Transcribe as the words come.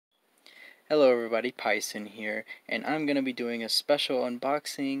Hello everybody, Pyson here, and I'm going to be doing a special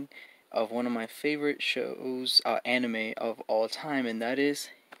unboxing of one of my favorite shows, anime of all time, and that is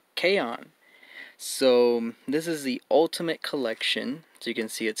K-On! So, this is the Ultimate Collection, so you can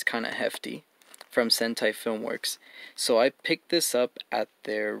see it's kind of hefty, from Sentai Filmworks. So I picked this up at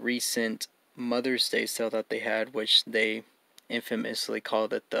their recent Mother's Day sale that they had, which they infamously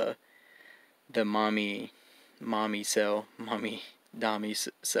called it the mommy sale, mommy Dami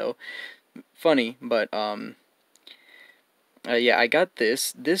sale. Funny, but yeah, I got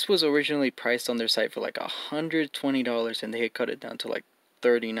this. This was originally priced on their site for like $120, and they had cut it down to like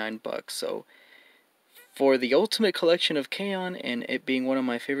 39 bucks. So for the Ultimate Collection of K-On! And it being one of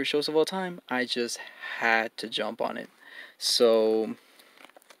my favorite shows of all time, I just had to jump on it. So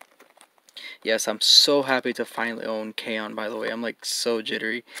yes, I'm so happy to finally own K-On! By the way, I'm like so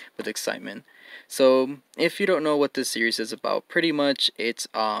jittery with excitement. So if you don't know what this series is about, pretty much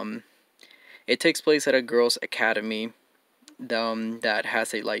it takes place at a girls' academy that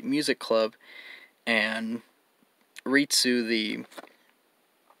has a light music club, and Ritsu,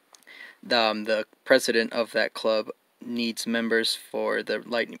 the president of that club, needs members for the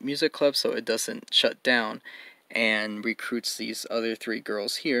light music club so it doesn't shut down, and recruits these other three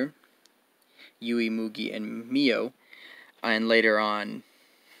girls here, Yui, Mugi, and Mio, and later on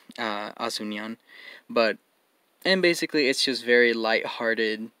Azunyan. And basically it's just very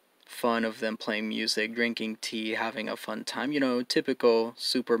light-hearted fun of them playing music, drinking tea, having a fun time. You know, typical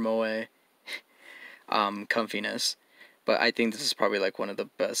super moe comfiness. But I think this is probably like one of the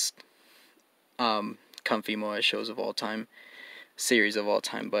best comfy moe shows of all time, series of all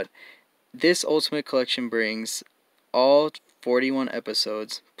time. But this Ultimate Collection brings all 41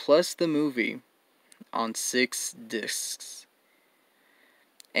 episodes plus the movie on 6 discs,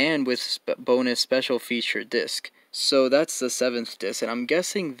 and with bonus special feature disc. So that's the 7th disc, and I'm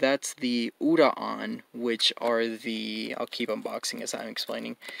guessing that's the Uraan, which are the... I'll keep unboxing as I'm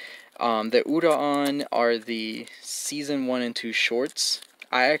explaining. The Uraan are the season 1 and 2 shorts.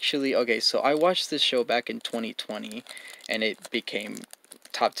 Okay, so I watched this show back in 2020, and it became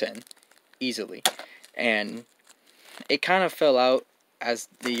top 10, easily. And it kind of fell out as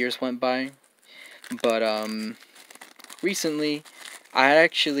the years went by, but recently I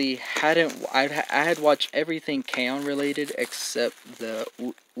actually hadn't. I had watched everything K-On! Related except the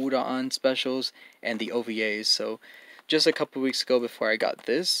Uraan specials and the OVAs. So just a couple weeks ago, before I got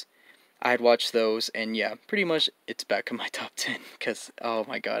this, I had watched those, and yeah, pretty much it's back in my top 10 because oh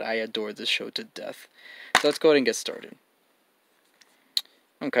my god, I adore this show to death. So let's go ahead and get started.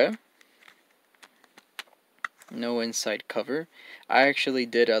 Okay. No inside cover. I actually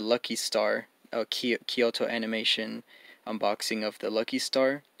did a Lucky Star, a Kyoto Animation unboxing of the Lucky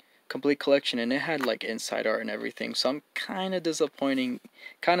Star complete collection, and it had like inside art and everything. So I'm kind of disappointed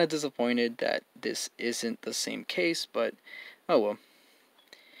that this isn't the same case, but oh well.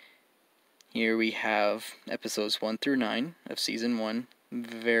 Here we have episodes 1 through 9 of season 1.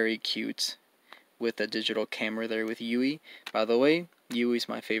 Very cute, with a digital camera there with Yui. By the way, Yui's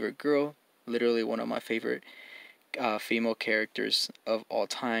my favorite girl. Literally one of my favorite female characters of all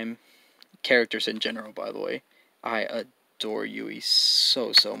time. Characters in general, by the way. I adore Yui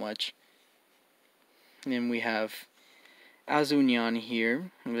so much. And then we have Azunyan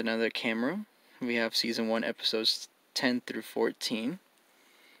here with another camera. We have season 1 episodes 10 through 14.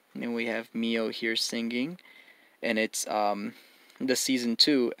 And then we have Mio here singing, and it's the season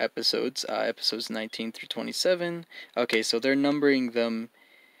 2 episodes, episodes 19 through 27. Okay, so they're numbering them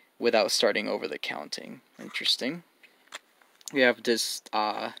without starting over the counting. Interesting. We have this,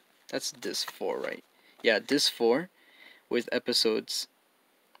 that's disc 4, right? Yeah, disc 4 with episodes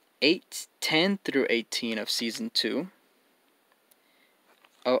 10 through 18 of season 2.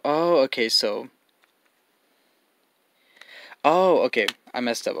 Okay, so... Oh, okay, I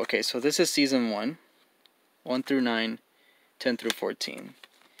messed up. Okay, so this is season 1, 1 through 9, 10 through 14.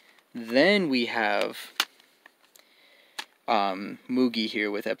 Then we have Mugi here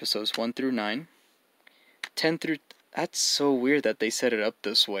with episodes 1 through 9, 10 through... That's so weird that they set it up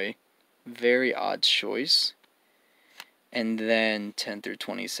this way. Very odd choice. And then 10 through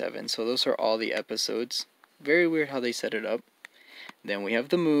 27. So those are all the episodes. Very weird how they set it up. Then we have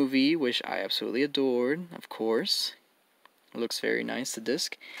the movie, which I absolutely adored, of course. It looks very nice, the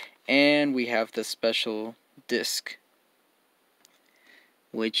disc. And we have the special disc,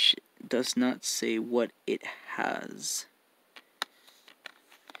 which does not say what it has.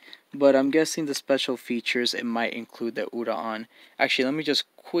 But I'm guessing the special features, it might include the Uraan. Actually, let me just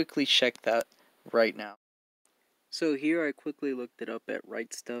quickly check that right now. So here I quickly looked it up at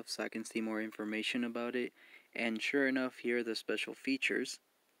Right Stuff so I can see more information about it. And sure enough, here are the special features.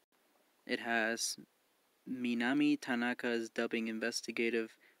 It has Minami Tanaka's dubbing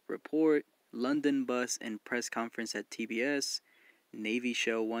investigative report, London bus and press conference at TBS, Navy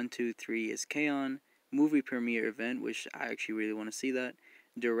show 123 is K-On!, movie premiere event, which I actually really want to see that,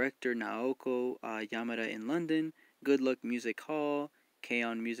 director Naoko Yamada in London, Good Luck Music Hall,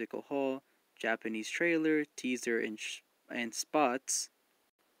 K-On! Musical Hall, Japanese trailer, teaser and spots,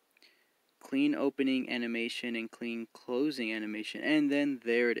 clean opening animation and clean closing animation, and then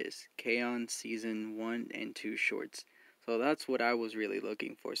there it is, K-On! Season 1 and 2 shorts. So that's what I was really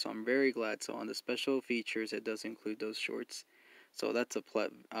looking for, so I'm very glad. So on the special features, it does include those shorts. So that's a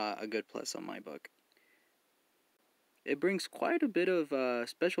good plus on my book. It brings quite a bit of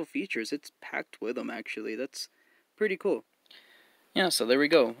special features. It's packed with them, actually. That's pretty cool. Yeah, so there we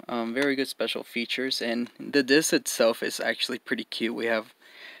go. Very good special features, and the disc itself is actually pretty cute. We have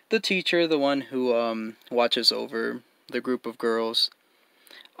the teacher, the one who watches over the group of girls.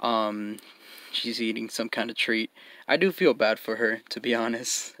 She's eating some kind of treat. I do feel bad for her, to be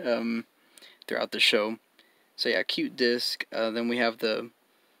honest. Throughout the show. So yeah, cute disc. Then we have the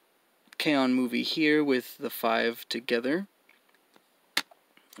K-On! Movie here with the 5 together.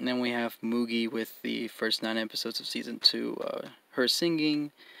 And then we have Mugi with the first 9 episodes of Season 2, her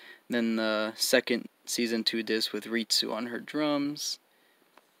singing. Then the second Season 2 disc with Ritsu on her drums.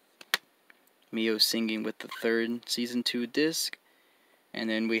 Mio singing with the third Season 2 disc. And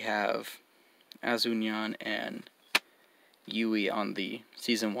then we have Azunyan and Yui on the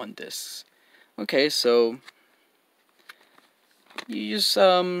Season 1 discs. Okay, so you just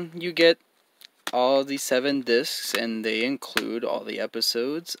you get all the 7 discs, and they include all the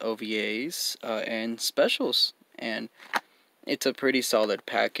episodes, OVAs, and specials. And it's a pretty solid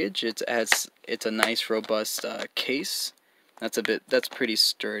package. It's a nice robust case. That's pretty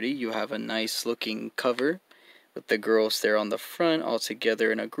sturdy. You have a nice looking cover with the girls there on the front all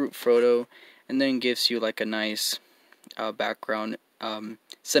together in a group photo, and then gives you like a nice background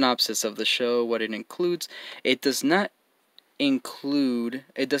synopsis of the show, what it includes. It does not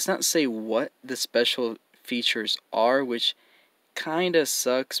say what the special features are, which kind of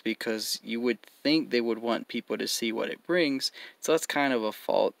sucks because you would think they would want people to see what it brings. So that's kind of a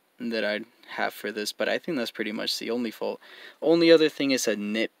fault that I'd have for this, but I think that's pretty much the only fault. Only other thing is a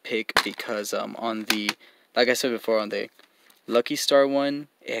nitpick, because on the, like I said before, on the Lucky Star one,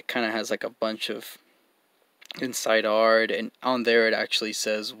 it kind of has like a bunch of inside art, and on there it actually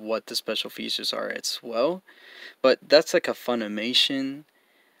says what the special features are as well. But that's like a Funimation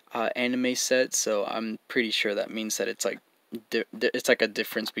anime set, so I'm pretty sure that means that it's like it's like a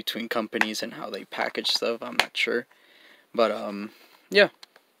difference between companies and how they package stuff. I'm not sure, but yeah.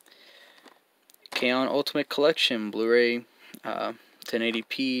 K-On! Ultimate Collection Blu-ray,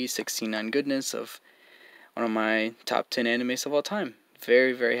 1080p, 16:9 goodness of one of my top 10 animes of all time.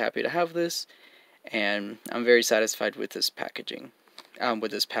 Very, very happy to have this, and I'm very satisfied with this packaging,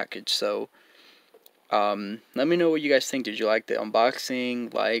 with this package. So let me know what you guys think. Did you like the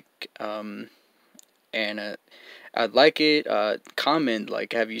unboxing? And I'd like it. Comment,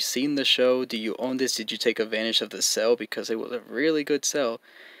 like, have you seen the show? Do you own this? Did you take advantage of the sale? Because it was a really good sale.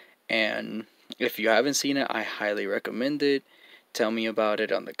 And if you haven't seen it, I highly recommend it. Tell me about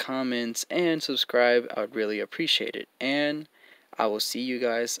it on the comments, and subscribe. I would really appreciate it. And I will see you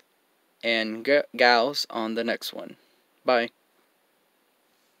guys and gals on the next one. Bye.